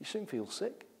 You soon feel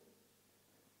sick.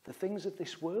 The things of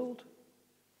this world,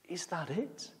 is that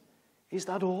it? Is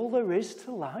that all there is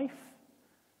to life?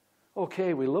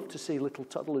 Okay, we love to see little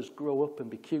toddlers grow up and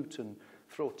be cute and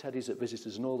throw teddies at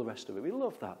visitors and all the rest of it. We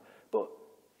love that. But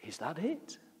is that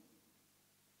it?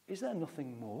 Is there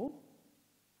nothing more?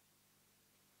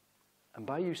 And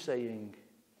by you saying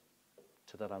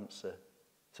to that answer,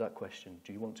 to that question,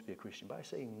 do you want to be a Christian? By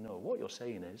saying no, what you're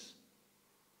saying is,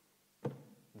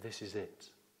 this is it.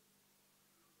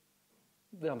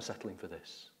 I'm settling for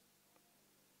this.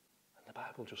 And the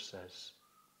Bible just says,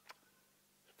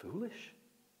 foolish.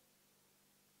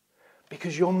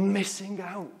 Because you're missing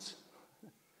out.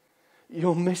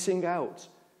 You're missing out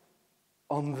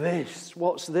on this.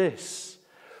 What's this?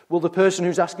 Well, the person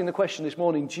who's asking the question this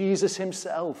morning, Jesus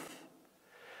himself.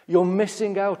 You're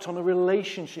missing out on a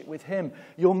relationship with him.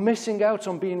 You're missing out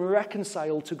on being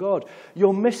reconciled to God.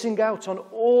 You're missing out on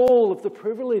all of the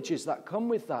privileges that come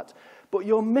with that. But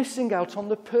you're missing out on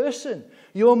the person.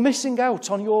 You're missing out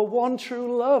on your one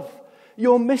true love.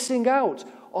 You're missing out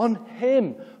on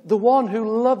him, the one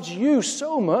who loves you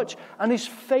so much and is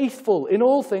faithful in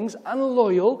all things and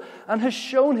loyal and has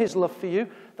shown his love for you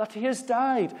that he has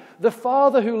died. The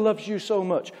Father who loves you so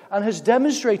much and has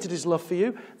demonstrated his love for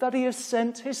you that he has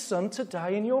sent his Son to die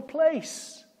in your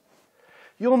place.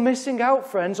 You're missing out,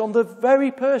 friends, on the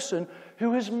very person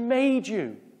who has made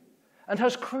you and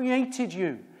has created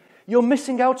you. You're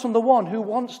missing out on the one who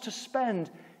wants to spend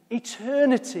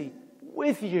eternity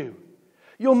with you.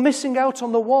 You're missing out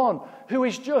on the one who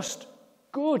is just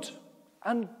good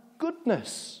and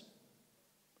goodness.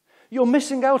 You're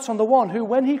missing out on the one who,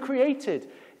 when he created,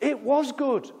 it was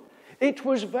good. It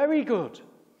was very good.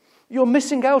 You're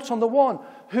missing out on the one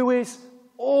who is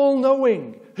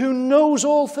all-knowing, who knows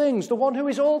all things, the one who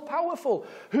is all-powerful,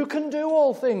 who can do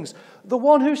all things, the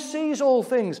one who sees all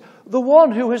things, the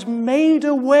one who has made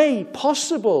a way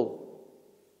possible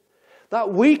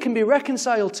that we can be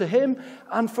reconciled to him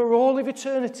and for all of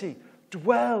eternity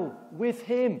dwell with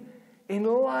him in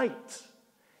light,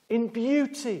 in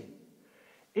beauty,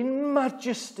 in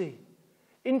majesty,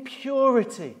 in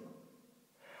purity.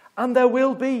 And there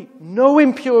will be no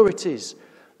impurities,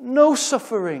 no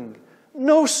suffering,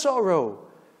 no sorrow,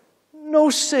 no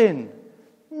sin,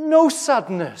 no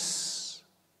sadness.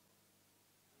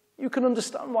 You can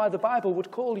understand why the Bible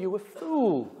would call you a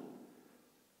fool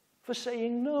for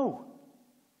saying no.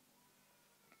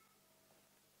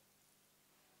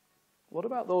 What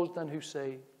about those then who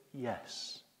say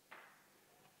yes?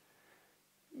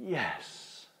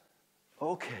 Yes.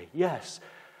 Okay, yes.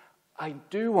 I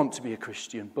do want to be a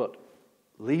Christian, but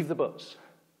leave the buts.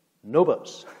 No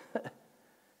buts.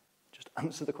 Just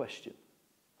answer the question.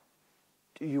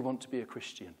 Do you want to be a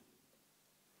Christian?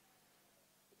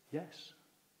 Yes.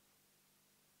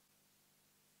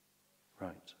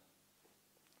 Right.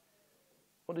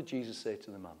 What did Jesus say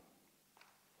to the man?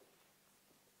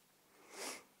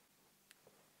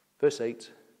 Verse 8,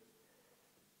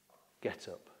 get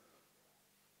up,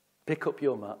 pick up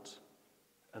your mat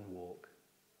and walk.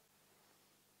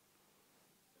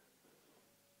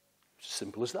 It's as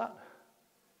simple as that.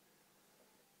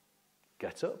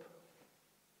 Get up. Do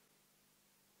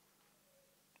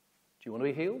you want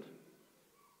to be healed?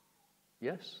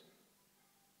 Yes.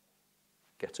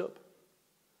 Get up.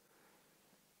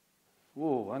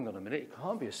 Whoa, hang on a minute, it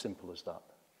can't be as simple as that.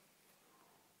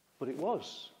 But it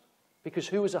was. Because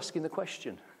who was asking the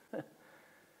question?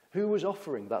 Who was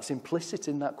offering? That's implicit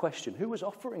in that question. Who was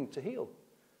offering to heal?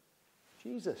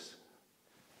 Jesus.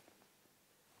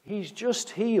 He's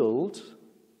just healed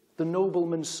the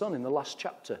nobleman's son in the last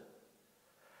chapter.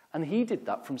 And he did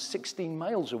that from 16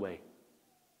 miles away.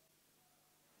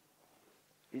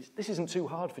 This isn't too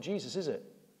hard for Jesus, is it?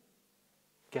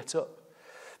 Get up.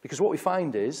 Because what we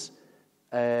find is,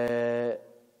 at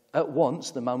once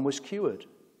the man was cured.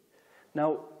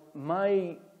 Now,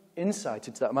 my insight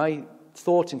into that, my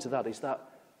thought into that is that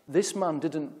this man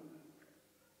didn't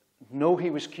know he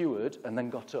was cured and then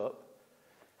got up.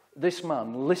 This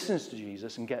man listens to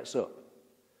Jesus and gets up.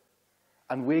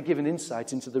 And we're given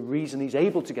insight into the reason he's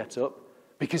able to get up,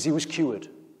 because he was cured.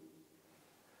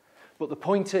 But the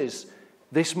point is,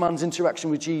 this man's interaction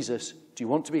with Jesus, do you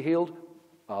want to be healed?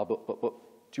 But, do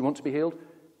you want to be healed?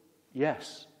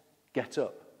 Yes, get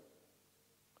up.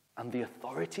 And the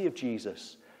authority of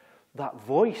Jesus, that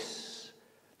voice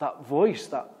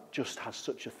that just has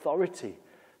such authority,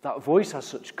 that voice has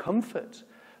such comfort,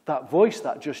 that voice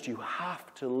that just you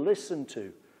have to listen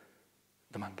to.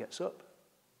 The man gets up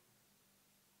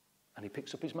and he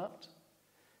picks up his mat.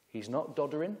 He's not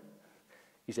doddering.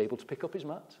 He's able to pick up his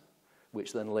mat,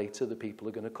 which then later the people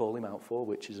are going to call him out for,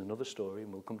 which is another story,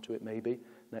 and we'll come to it maybe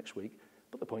next week.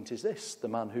 But the point is this: the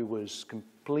man who was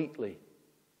completely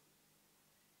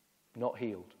not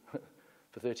healed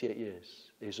for 38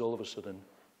 years is all of a sudden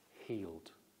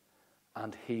healed,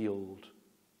 and healed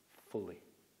fully.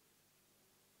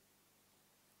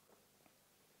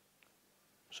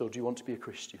 So do you want to be a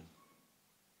Christian?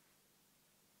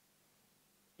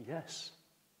 Yes.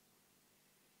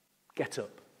 Get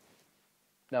up.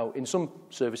 Now, in some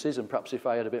services, and perhaps if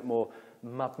I had a bit more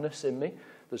madness in me,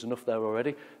 there's enough there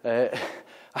already,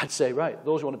 I'd say, right,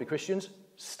 those who want to be Christians,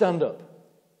 stand up.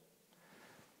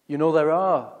 You know,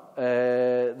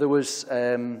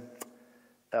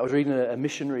 I was reading a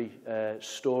missionary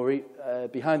story.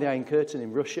 Behind the Iron Curtain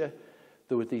in Russia,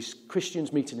 there were these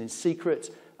Christians meeting in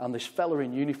secret, and this fella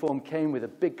in uniform came with a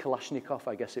big Kalashnikov,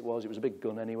 I guess it was a big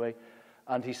gun anyway,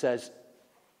 and he says,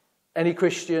 any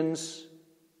Christians,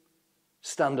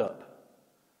 stand up.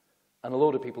 And a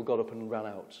load of people got up and ran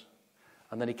out.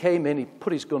 And then he came in, he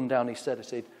put his gun down, he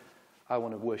said, I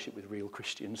want to worship with real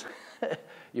Christians.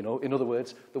 You know, in other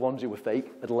words, the ones who were fake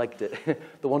had legged it.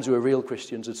 The ones who were real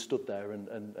Christians had stood there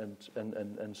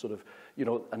and sort of, you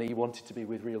know, and he wanted to be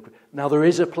with real Christians. Now there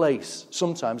is a place,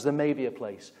 sometimes there may be a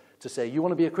place, to say, you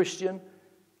want to be a Christian?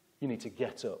 You need to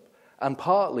get up. And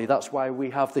partly that's why we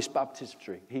have this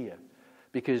baptistry here.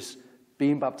 Because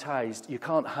being baptized, you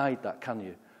can't hide that, can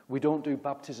you? We don't do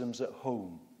baptisms at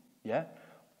home, yeah?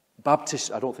 I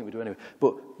don't think we do anyway.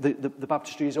 But the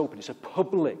baptistry is open. It's a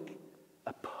public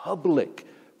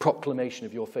proclamation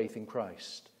of your faith in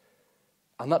Christ.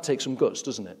 And that takes some guts,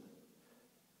 doesn't it?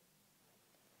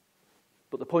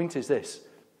 But the point is this.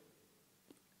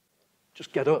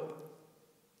 Just get up.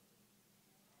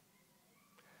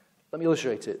 Let me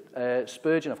illustrate it.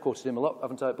 Spurgeon, I've quoted him a lot,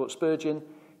 haven't I? But Spurgeon,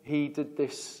 he did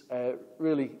this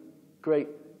really great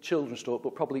children's talk,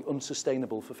 but probably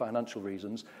unsustainable for financial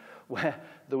reasons, where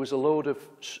there was a load of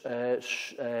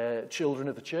children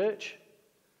of the church,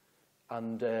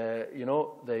 and you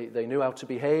know, they knew how to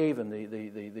behave, and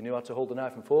they knew how to hold the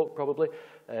knife and fork, probably.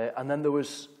 And then there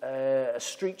was a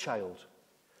street child.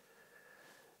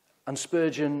 And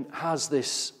Spurgeon has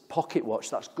this pocket watch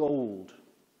that's gold.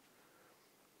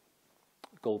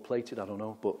 Gold-plated, I don't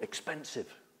know, but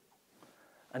expensive.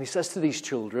 And he says to these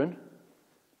children,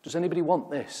 does anybody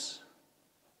want this?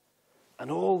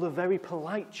 And all the very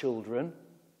polite children,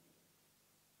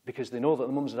 because they know that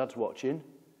the mums and dads are watching,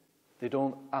 they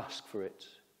don't ask for it.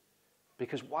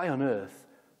 Because why on earth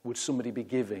would somebody be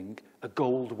giving a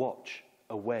gold watch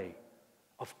away?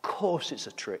 Of course it's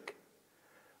a trick.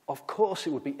 Of course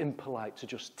it would be impolite to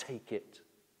just take it.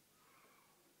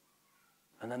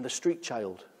 And then the street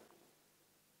child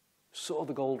saw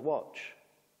the gold watch.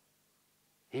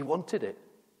 He wanted it.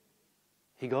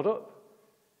 He got up.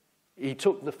 He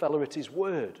took the fella at his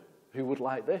word, who would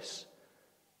like this,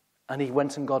 and he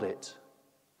went and got it.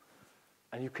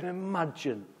 And you can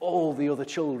imagine all the other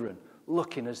children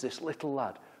looking as this little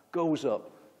lad goes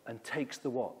up and takes the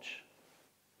watch.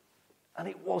 And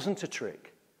it wasn't a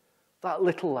trick. That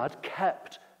little lad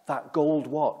kept that gold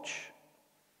watch.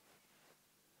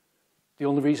 The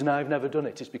only reason I've never done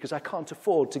it is because I can't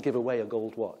afford to give away a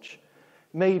gold watch.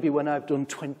 Maybe when I've done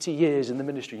 20 years in the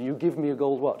ministry and you give me a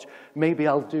gold watch, maybe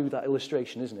I'll do that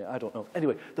illustration, isn't it? I don't know.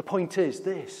 Anyway, the point is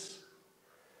this.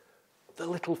 The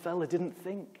little fella didn't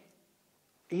think.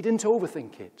 He didn't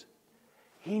overthink it.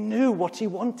 He knew what he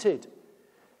wanted.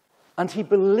 And he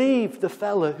believed the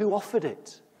fella who offered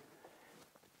it.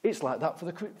 It's like that for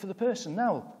the person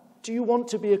now. Do you want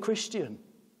to be a Christian?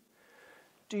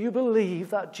 Do you believe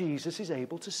that Jesus is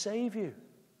able to save you?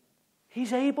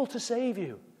 He's able to save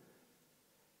you.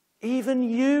 Even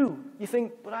you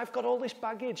think, but I've got all this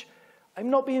baggage.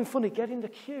 I'm not being funny, get in the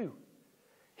queue.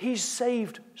 He's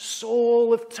saved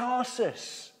Saul of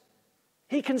Tarsus.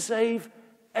 He can save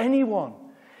anyone.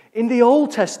 In the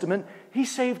Old Testament, he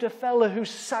saved a fella who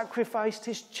sacrificed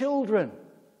his children.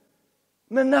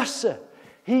 Manasseh.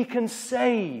 He can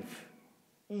save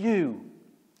you.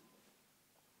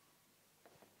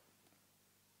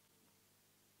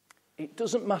 It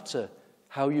doesn't matter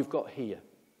how you've got here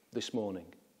this morning.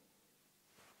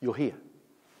 You're here.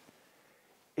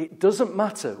 It doesn't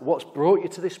matter what's brought you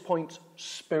to this point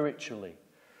spiritually.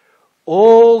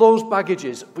 All those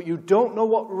baggages, but you don't know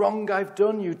what wrong I've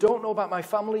done, you don't know about my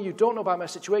family, you don't know about my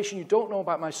situation, you don't know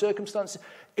about my circumstances.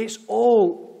 It's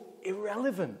all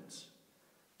irrelevant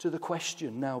to the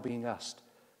question now being asked,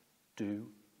 do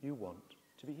you want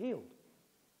to be healed?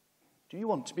 Do you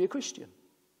want to be a Christian?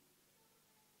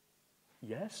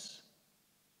 Yes.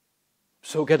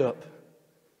 So get up.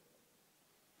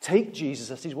 Take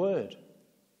Jesus at his word.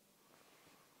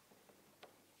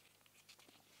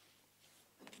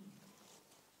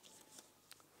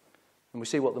 And we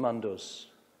see what the man does.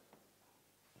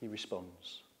 He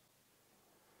responds.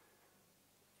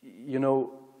 You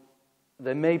know,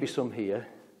 there may be some here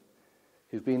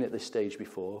who've been at this stage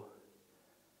before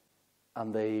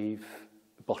and they've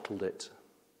bottled it.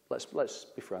 Let's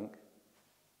be frank.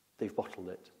 They've bottled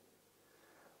it.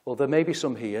 Well, there may be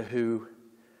some here who,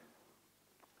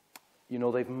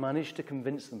 they've managed to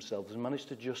convince themselves, they've managed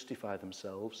to justify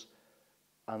themselves,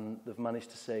 and they've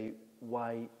managed to say,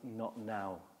 why not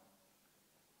now?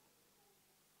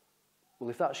 Well,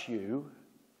 if that's you,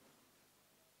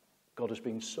 God has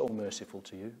been so merciful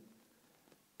to you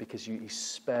because He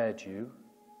spared you,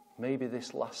 maybe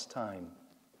this last time,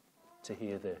 to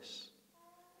hear this.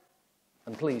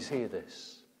 And please hear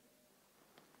this.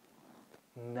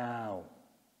 Now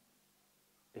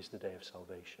is the day of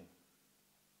salvation.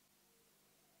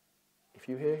 If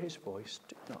you hear His voice,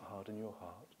 do not harden your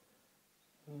heart.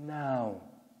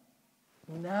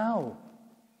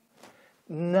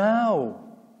 Now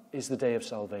is the day of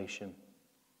salvation.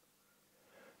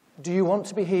 Do you want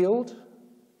to be healed?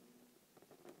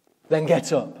 Then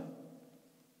get up.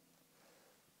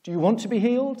 Do you want to be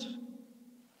healed?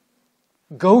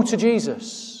 Go to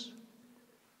Jesus.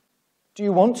 Do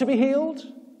you want to be healed?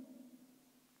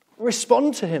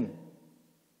 Respond to Him.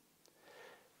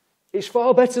 It's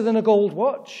far better than a gold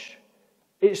watch.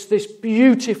 It's this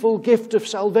beautiful gift of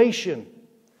salvation.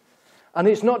 And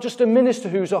it's not just a minister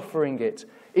who's offering it.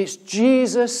 It's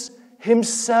Jesus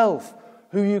Himself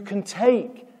who you can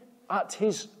take at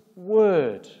His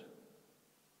word.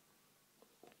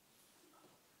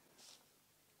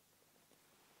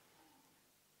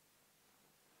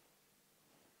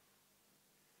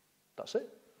 That's it.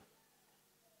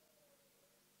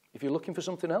 If you're looking for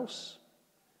something else,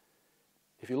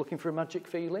 if you're looking for a magic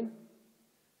feeling,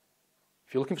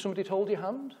 if you're looking for somebody to hold your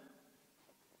hand,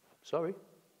 sorry.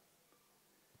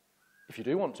 If you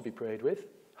do want to be prayed with,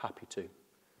 happy to.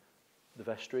 The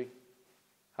vestry,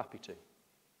 happy to.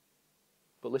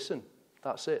 But listen,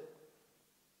 that's it.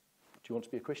 Do you want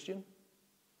to be a Christian?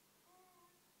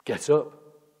 Get up.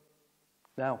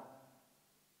 Now.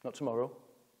 Not tomorrow.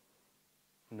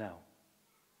 Now.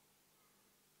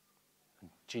 And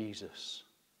Jesus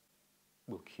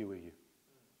will cure you.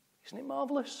 Isn't it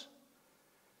marvelous?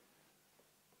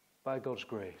 By God's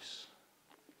grace,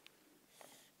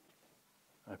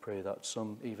 I pray that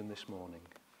some, even this morning,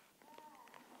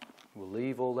 will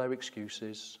leave all their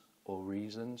excuses or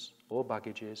reasons or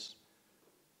baggages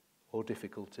or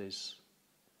difficulties,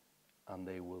 and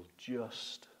they will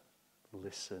just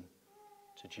listen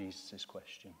to Jesus'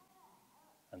 question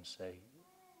and say,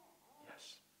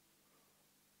 yes,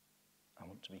 I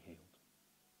want to be healed.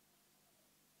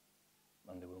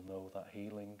 And they will know that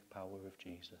healing power of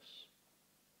Jesus.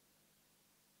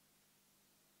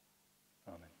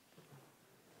 Amen.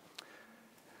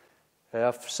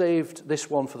 I've saved this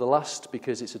one for the last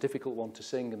because it's a difficult one to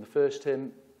sing. In the first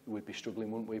hymn, we'd be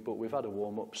struggling, wouldn't we? But we've had a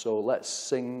warm-up, so let's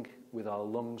sing with our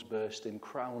lungs bursting,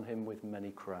 crown Him with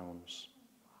many crowns.